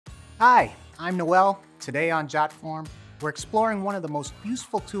Hi, I'm Noel. Today on Jotform, we're exploring one of the most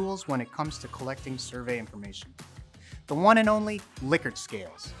useful tools when it comes to collecting survey information, the one and only Likert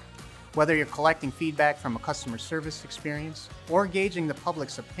scales. Whether you're collecting feedback from a customer service experience or gauging the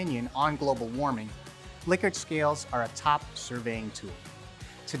public's opinion on global warming, Likert scales are a top surveying tool.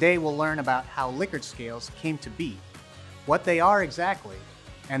 Today we'll learn about how Likert scales came to be, what they are exactly,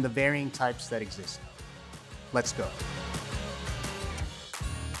 and the varying types that exist. Let's go.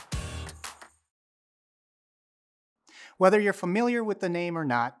 Whether you're familiar with the name or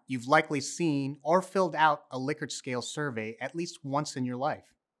not, you've likely seen or filled out a Likert scale survey at least once in your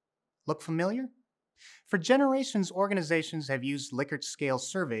life. Look familiar? For generations, organizations have used Likert scale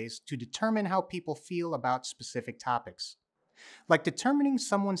surveys to determine how people feel about specific topics, like determining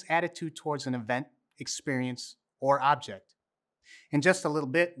someone's attitude towards an event, experience, or object. In just a little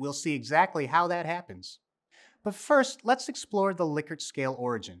bit, we'll see exactly how that happens. But first, let's explore the Likert scale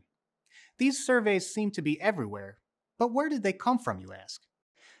origin. These surveys seem to be everywhere, but where did they come from, you ask?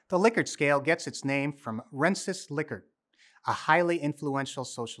 The Likert scale gets its name from Rensis Likert, a highly influential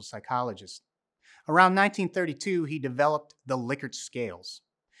social psychologist. Around 1932, he developed the Likert scales.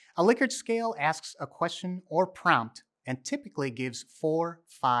 A Likert scale asks a question or prompt and typically gives 4,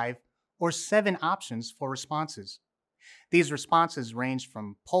 5, or 7 options for responses. These responses range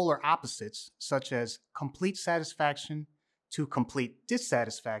from polar opposites, such as complete satisfaction, to complete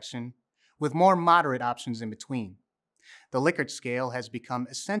dissatisfaction, with more moderate options in between. The Likert scale has become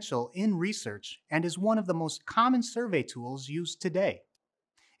essential in research and is one of the most common survey tools used today.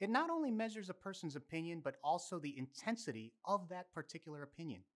 It not only measures a person's opinion, but also the intensity of that particular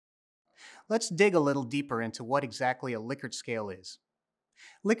opinion. Let's dig a little deeper into what exactly a Likert scale is.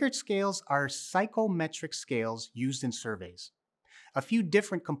 Likert scales are psychometric scales used in surveys. A few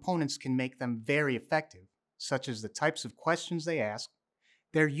different components can make them very effective, such as the types of questions they ask,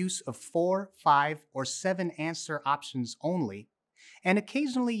 their use of 4, 5, or 7 answer options only, and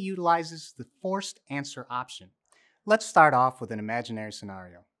occasionally utilizes the forced answer option. Let's start off with an imaginary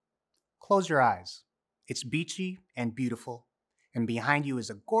scenario. Close your eyes. It's beachy and beautiful, and behind you is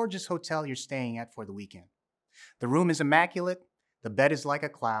a gorgeous hotel you're staying at for the weekend. The room is immaculate, the bed is like a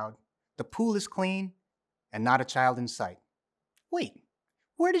cloud, the pool is clean, and not a child in sight. Wait,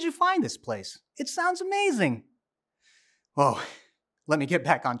 where did you find this place? It sounds amazing. Oh, let me get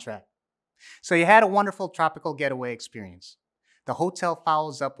back on track. So you had a wonderful tropical getaway experience. The hotel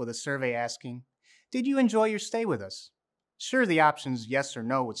follows up with a survey asking, did you enjoy your stay with us? Sure, the options yes or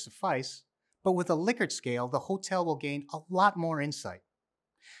no would suffice, but with a Likert scale, the hotel will gain a lot more insight.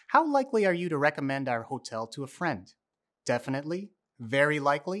 How likely are you to recommend our hotel to a friend? Definitely, very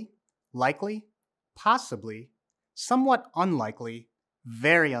likely, possibly, somewhat unlikely,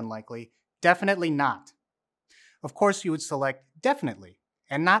 very unlikely, definitely not. Of course, you would select definitely,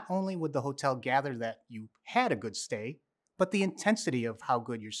 and not only would the hotel gather that you had a good stay, but the intensity of how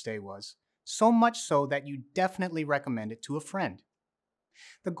good your stay was, so much so that you definitely recommend it to a friend.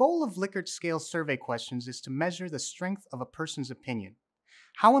 The goal of Likert scale survey questions is to measure the strength of a person's opinion,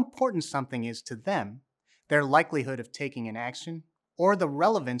 how important something is to them, their likelihood of taking an action, or the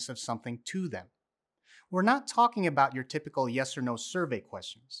relevance of something to them. We're not talking about your typical yes or no survey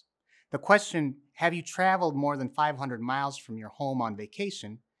questions. The question, have you traveled more than 500 miles from your home on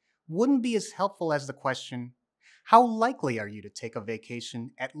vacation, wouldn't be as helpful as the question, how likely are you to take a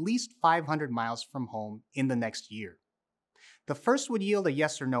vacation at least 500 miles from home in the next year? The first would yield a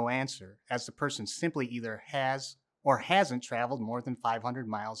yes or no answer, as the person simply either has or hasn't traveled more than 500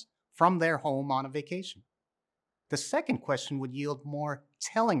 miles from their home on a vacation. The second question would yield more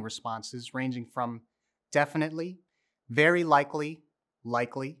telling responses ranging from definitely, very likely,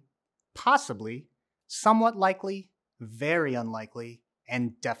 possibly, somewhat likely, very unlikely,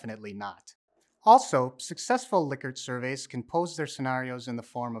 and definitely not. Also, successful Likert surveys can pose their scenarios in the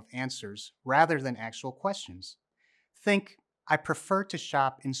form of answers rather than actual questions. Think, I prefer to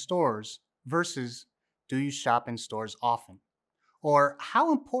shop in stores versus, do you shop in stores often? Or,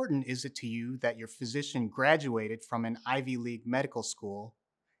 how important is it to you that your physician graduated from an Ivy League medical school?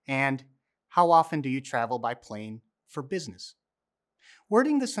 And, how often do you travel by plane for business?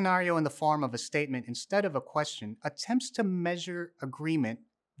 Wording the scenario in the form of a statement instead of a question attempts to measure agreement,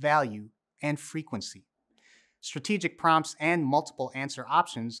 value, and frequency. Strategic prompts and multiple answer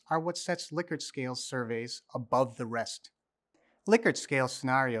options are what sets Likert scale surveys above the rest. Likert scale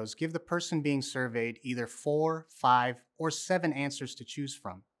scenarios give the person being surveyed either 4, 5, or 7 answers to choose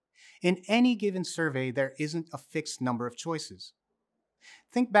from. In any given survey, there isn't a fixed number of choices.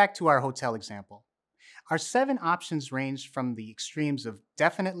 Think back to our hotel example. Our 7 options range from the extremes of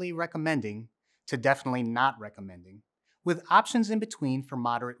definitely recommending to definitely not recommending, with options in between for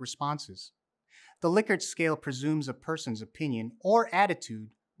moderate responses. The Likert scale presumes a person's opinion or attitude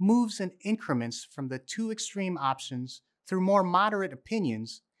moves in increments from the two extreme options through more moderate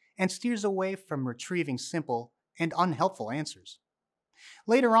opinions and steers away from retrieving simple and unhelpful answers.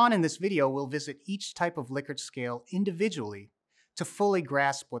 Later on in this video, we'll visit each type of Likert scale individually to fully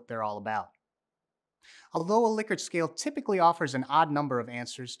grasp what they're all about. Although a Likert scale typically offers an odd number of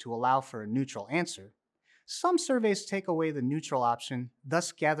answers to allow for a neutral answer, some surveys take away the neutral option,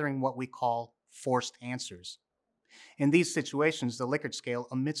 thus gathering what we call forced answers. In these situations, the Likert scale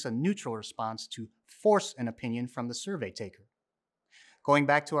omits a neutral response to force an opinion from the survey taker. Going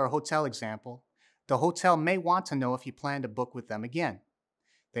back to our hotel example, the hotel may want to know if you plan to book with them again.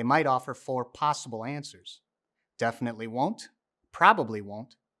 They might offer 4 possible answers: definitely won't, probably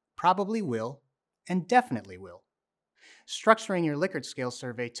will, and definitely will. Structuring your Likert scale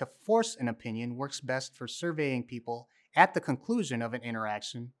survey to force an opinion works best for surveying people at the conclusion of an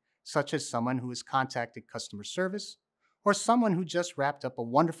interaction, such as someone who has contacted customer service or someone who just wrapped up a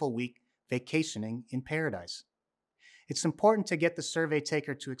wonderful week vacationing in paradise. It's important to get the survey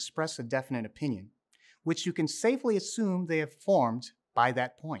taker to express a definite opinion, which you can safely assume they have formed by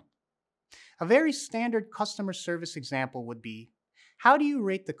that point. A very standard customer service example would be, how do you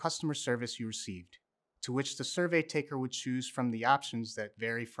rate the customer service you received? To which the survey taker would choose from the options that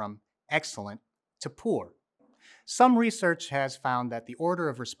vary from excellent to poor. Some research has found that the order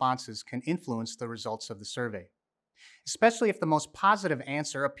of responses can influence the results of the survey, especially if the most positive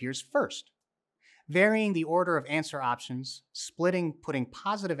answer appears first. Varying the order of answer options, putting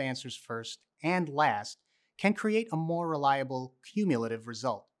positive answers first and last, can create a more reliable cumulative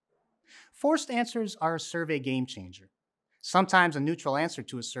result. Forced answers are a survey game changer. Sometimes a neutral answer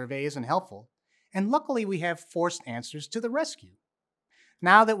to a survey isn't helpful, and luckily we have forced answers to the rescue.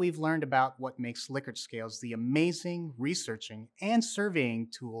 Now that we've learned about what makes Likert scales the amazing researching and surveying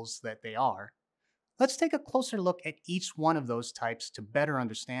tools that they are, let's take a closer look at each one of those types to better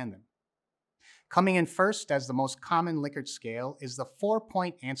understand them. Coming in first as the most common Likert scale is the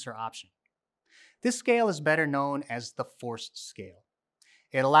 4-point answer option. This scale is better known as the forced scale.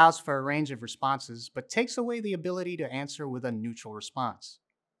 It allows for a range of responses, but takes away the ability to answer with a neutral response.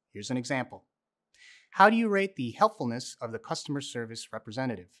 Here's an example. How do you rate the helpfulness of the customer service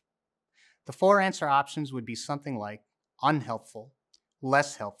representative? The 4 answer options would be something like unhelpful,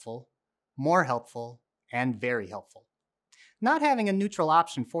 less helpful, more helpful, and very helpful. Not having a neutral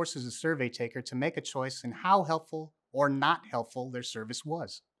option forces a survey taker to make a choice in how helpful or not helpful their service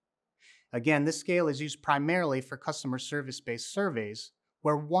was. Again, this scale is used primarily for customer service-based surveys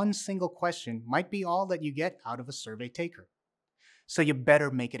where one single question might be all that you get out of a survey taker. So you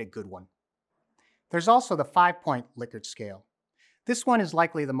better make it a good one. There's also the 5-point Likert scale. This one is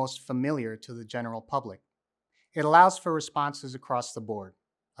likely the most familiar to the general public. It allows for responses across the board: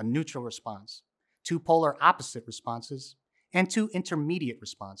 a neutral response, 2 polar opposite responses, and 2 intermediate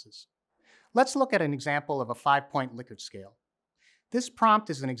responses. Let's look at an example of a 5-point Likert scale. This prompt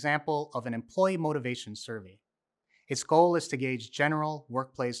is an example of an employee motivation survey. Its goal is to gauge general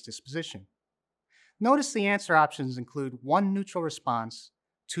workplace disposition. Notice the answer options include 1 neutral response,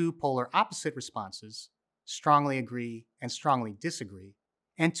 2 polar opposite responses, strongly agree and strongly disagree,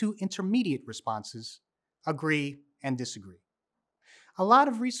 and 2 intermediate responses, agree and disagree. A lot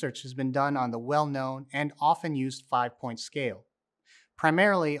of research has been done on the well-known and often used 5-point scale,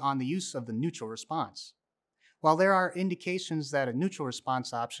 primarily on the use of the neutral response. While there are indications that a neutral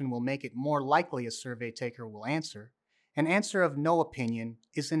response option will make it more likely a survey taker will answer, an answer of no opinion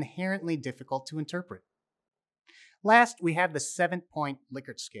is inherently difficult to interpret. Last, we have the 7-point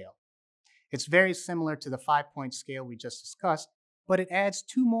Likert scale. It's very similar to the 5-point scale we just discussed, but it adds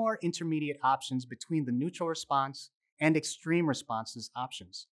 2 more intermediate options between the neutral response and extreme responses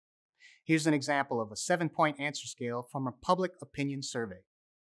options. Here's an example of a 7-point answer scale from a public opinion survey.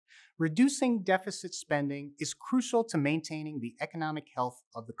 Reducing deficit spending is crucial to maintaining the economic health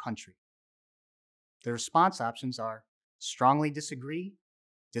of the country. The response options are strongly disagree,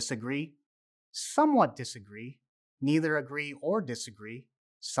 disagree, somewhat disagree, neither agree or disagree,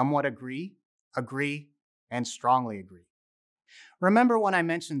 somewhat agree, agree, and strongly agree. Remember when I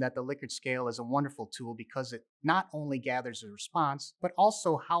mentioned that the Likert scale is a wonderful tool because it not only gathers a response, but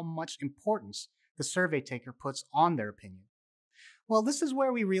also how much importance the survey taker puts on their opinion. Well, this is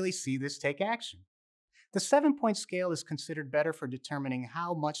where we really see this take action. The 7-point scale is considered better for determining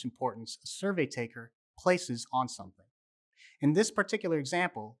how much importance a survey taker places on something. In this particular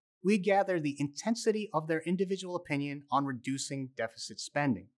example, we gather the intensity of their individual opinion on reducing deficit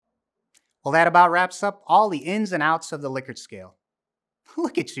spending. Well, that about wraps up all the ins and outs of the Likert scale.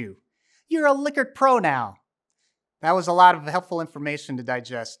 Look at you. You're a Likert pro now. That was a lot of helpful information to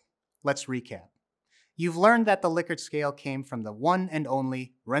digest. Let's recap. You've learned that the Likert scale came from the one and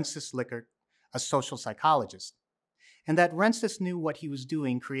only Rensis Likert, a social psychologist, and that Rensis knew what he was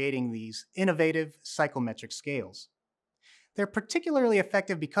doing creating these innovative psychometric scales. They're particularly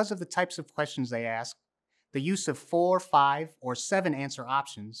effective because of the types of questions they ask, the use of 4, 5, or 7 answer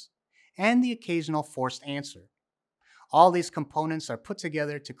options, and the occasional forced answer. All these components are put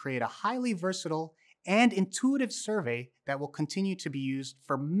together to create a highly versatile and intuitive survey that will continue to be used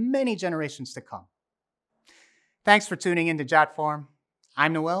for many generations to come. Thanks for tuning in to Jotform.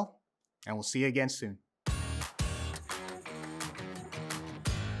 I'm Noel, and we'll see you again soon.